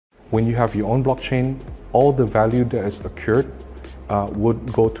when you have your own blockchain, all the value that is occurred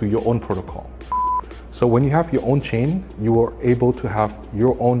would go to your own protocol. So when you have your own chain, you are able to have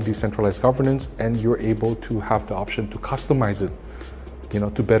your own decentralized governance, and you're able to have the option to customize it,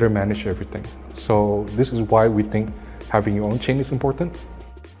 to better manage everything. So this is why we think having your own chain is important.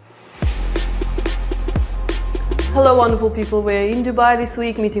 Hello wonderful people, we're in Dubai this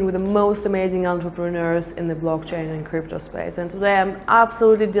week meeting with the most amazing entrepreneurs in the blockchain and crypto space, and today I'm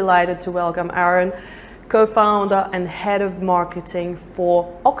absolutely delighted to welcome Aaron, co-founder and head of marketing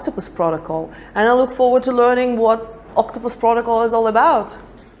for Octopus Protocol, and I look forward to learning what Octopus Protocol is all about.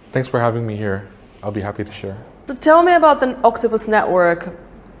 Thanks for having me here. I'll be happy to share. So tell me about the Octopus network,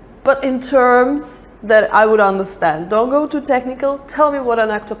 but in terms that I would understand. Don't go too technical. Tell me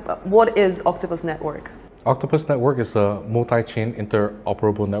what is Octopus network? Octopus network is a multi-chain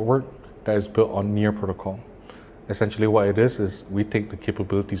interoperable network that is built on Near protocol. Essentially what it is we take the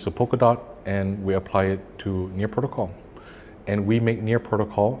capabilities of Polkadot and we apply it to Near protocol. And we make Near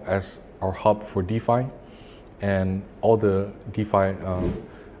protocol as our hub for DeFi, and all the DeFi,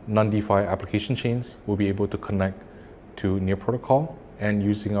 non-DeFi application chains will be able to connect to Near protocol, and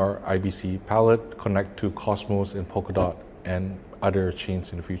using our IBC palette, connect to Cosmos and Polkadot and other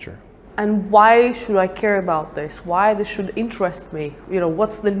chains in the future. And why should I care about this? Why this should interest me?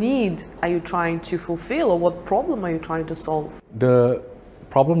 What's the need are you trying to fulfill, or what problem are you trying to solve? The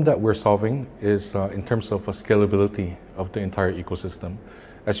problem that we're solving is in terms of scalability of the entire ecosystem.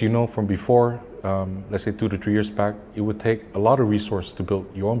 As you know from before, let's say 2 to 3 years back, it would take a lot of resource to build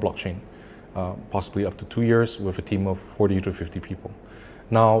your own blockchain, possibly up to 2 years with a team of 40 to 50 people.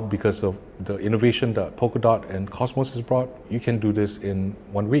 Now, because of the innovation that Polkadot and Cosmos has brought, you can do this in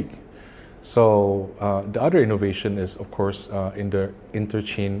 1 week. So the other innovation is, of course, in the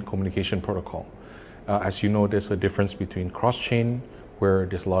interchain communication protocol. As you know, there's a difference between cross-chain, where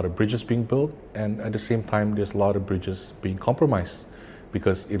there's a lot of bridges being built, and at the same time, there's a lot of bridges being compromised,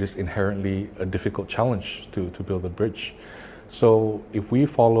 because it is inherently a difficult challenge to build a bridge. So if we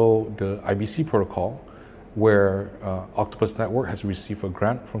follow the IBC protocol, where Octopus Network has received a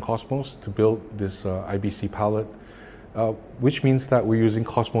grant from Cosmos to build this IBC palette, which means that we're using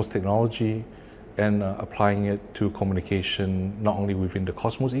Cosmos technology and applying it to communication not only within the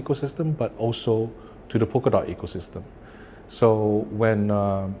Cosmos ecosystem, but also to the Polkadot ecosystem. So when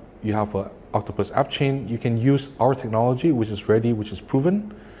you have an Octopus app chain, you can use our technology, which is ready, which is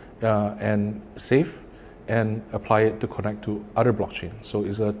proven and safe, and apply it to connect to other blockchains. So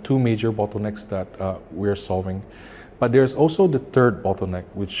it's two major bottlenecks that we're solving. But there's also the third bottleneck,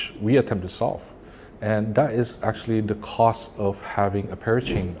 which we attempt to solve. And that is actually the cost of having a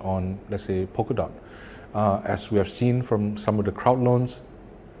parachain on, let's say, Polkadot. As we have seen from some of the crowd loans,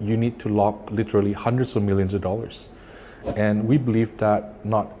 you need to lock literally hundreds of millions of dollars. And we believe that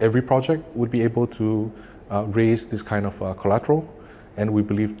not every project would be able to raise this kind of collateral. And we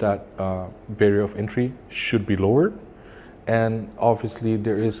believe that barrier of entry should be lowered. And obviously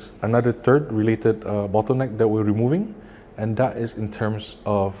there is another third related bottleneck that we're removing, and that is in terms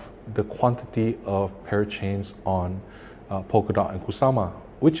of the quantity of parachains on Polkadot and Kusama,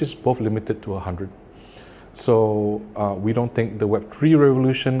 which is both limited to 100. So we don't think the Web3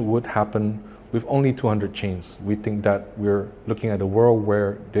 revolution would happen with only 200 chains. We think that we're looking at a world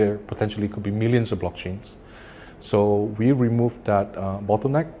where there potentially could be millions of blockchains. So we removed that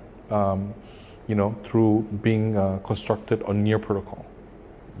bottleneck through being constructed on Near protocol.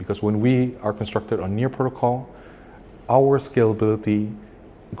 Because when we are constructed on Near protocol, our scalability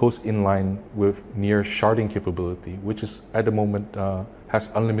goes in line with Near sharding capability, which is at the moment has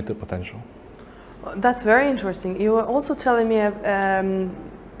unlimited potential. That's very interesting. You were also telling me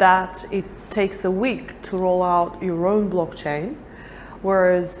that it takes a week to roll out your own blockchain,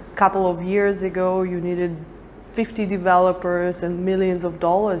 whereas a couple of years ago you needed 50 developers and millions of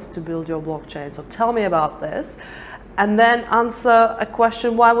dollars to build your blockchain. So tell me about this, and then answer a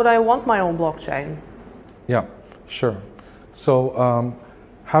question: why would I want my own blockchain? Yeah, sure. So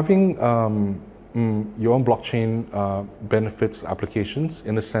having your own blockchain benefits applications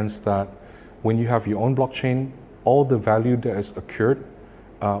in the sense that when you have your own blockchain, all the value that is occurred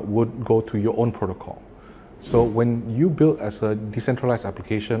would go to your own protocol. So when you build as a decentralized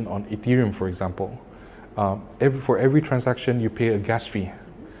application on Ethereum, for example, for every transaction you pay a gas fee,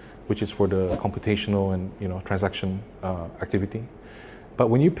 which is for the computational and transaction activity. But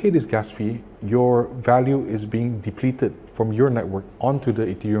when you pay this gas fee, your value is being depleted from your network onto the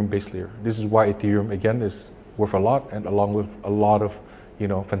Ethereum base layer. This is why Ethereum, again, is worth a lot, and along with a lot of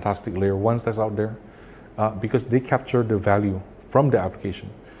fantastic layer ones that's out there, because they capture the value from the application.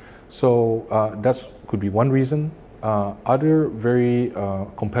 So that could be one reason. Other very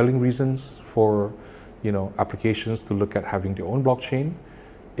compelling reasons for applications to look at having their own blockchain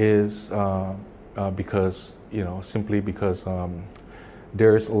is because simply because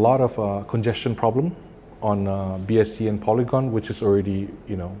there's a lot of congestion problem on BSC and Polygon, which is already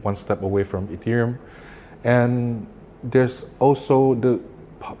one step away from Ethereum, and there's also the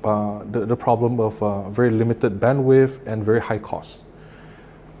problem of very limited bandwidth and very high costs.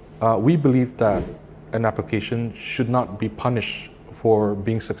 We believe that an application should not be punished for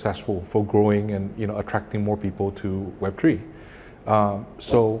being successful, for growing and attracting more people to Web3.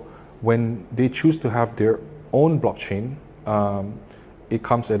 So when they choose to have their own blockchain, it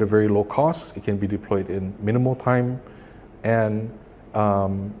comes at a very low cost. It can be deployed in minimal time, and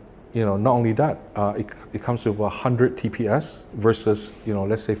not only that, it comes with 100 TPS versus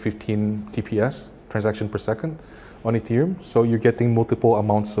let's say 15 TPS transaction per second on Ethereum. So you're getting multiple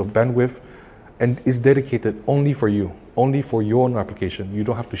amounts of bandwidth, and is dedicated only for you, only for your own application. You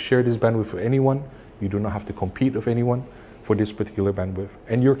don't have to share this bandwidth with anyone. You do not have to compete with anyone for this particular bandwidth,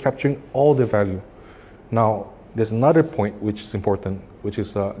 and you're capturing all the value. Now, there's another point which is important, which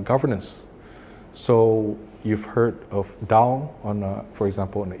is governance. So you've heard of DAO on, for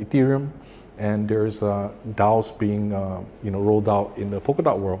example, on Ethereum, and there's DAOs being rolled out in the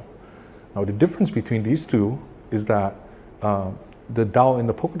Polkadot world. Now, the difference between these two is that the DAO in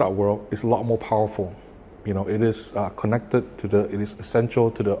the Polkadot world is a lot more powerful. It is connected to it is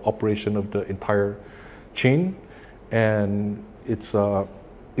essential to the operation of the entire chain, and it's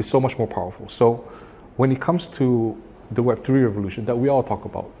so much more powerful. So when it comes to the Web3 revolution that we all talk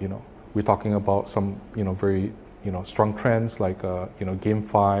about, we're talking about some very strong trends like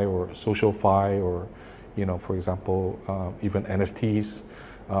GameFi or SocialFi, or for example even NFTs,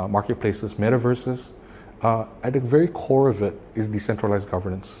 marketplaces, metaverses. At the very core of it is decentralized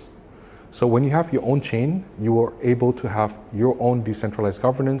governance. So when you have your own chain, you are able to have your own decentralized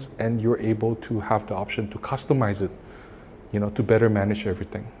governance, and you're able to have the option to customize it, to better manage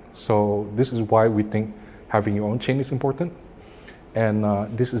everything. So this is why we think having your own chain is important, and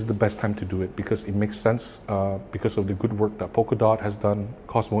this is the best time to do it because it makes sense because of the good work that Polkadot has done,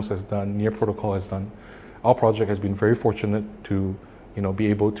 Cosmos has done, Near Protocol has done. Our project has been very fortunate to be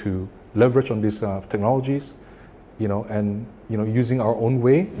able to leverage on these technologies, and using our own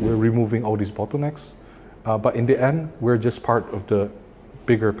way, we're removing all these bottlenecks. But in the end, we're just part of the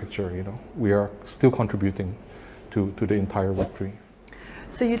bigger picture. We are still contributing to the entire Web3.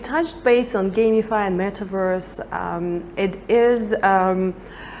 So you touched base on GameFi and Metaverse. It is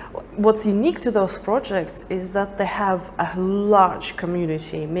what's unique to those projects is that they have a large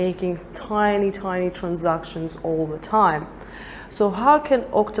community making tiny transactions all the time. So how can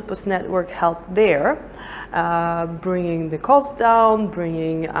Octopus Network help there, bringing the cost down,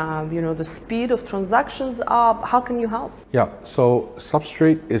 bringing the speed of transactions up? How can you help? Yeah, so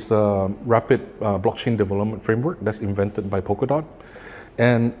Substrate is a rapid blockchain development framework that's invented by Polkadot,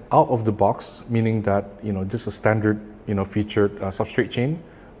 and out of the box, meaning that just a standard featured Substrate chain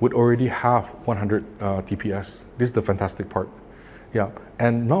would already have 100 TPS. This is the fantastic part. Yeah,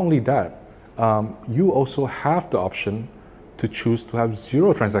 and not only that, you also have the option to choose to have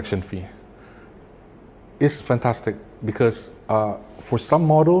zero transaction fee. It's fantastic because for some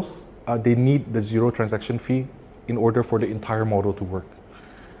models, they need the zero transaction fee in order for the entire model to work.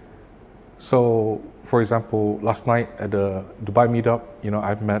 So, for example, last night at the Dubai meetup,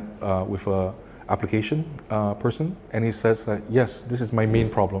 I've met with an application person, and he says that, yes, this is my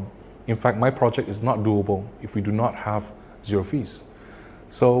main problem. In fact, my project is not doable if we do not have zero fees.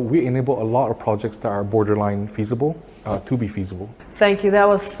 So we enable a lot of projects that are borderline feasible to be feasible. Thank you, that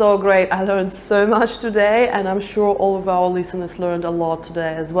was so great. I learned so much today, and I'm sure all of our listeners learned a lot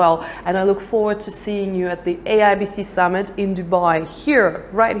today as well. And I look forward to seeing you at the AIBC Summit in Dubai,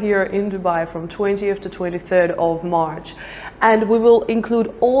 right here in Dubai from 20th to 23rd of March. And we will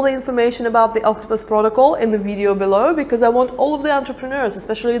include all the information about the Octopus protocol in the video below, because I want all of the entrepreneurs,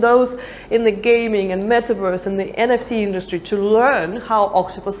 especially those in the gaming and metaverse and the NFT industry, to learn how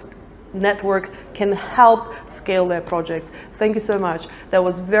Octopus Network can help scale their projects. Thank you so much. That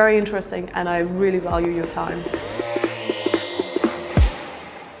was very interesting, and I really value your time.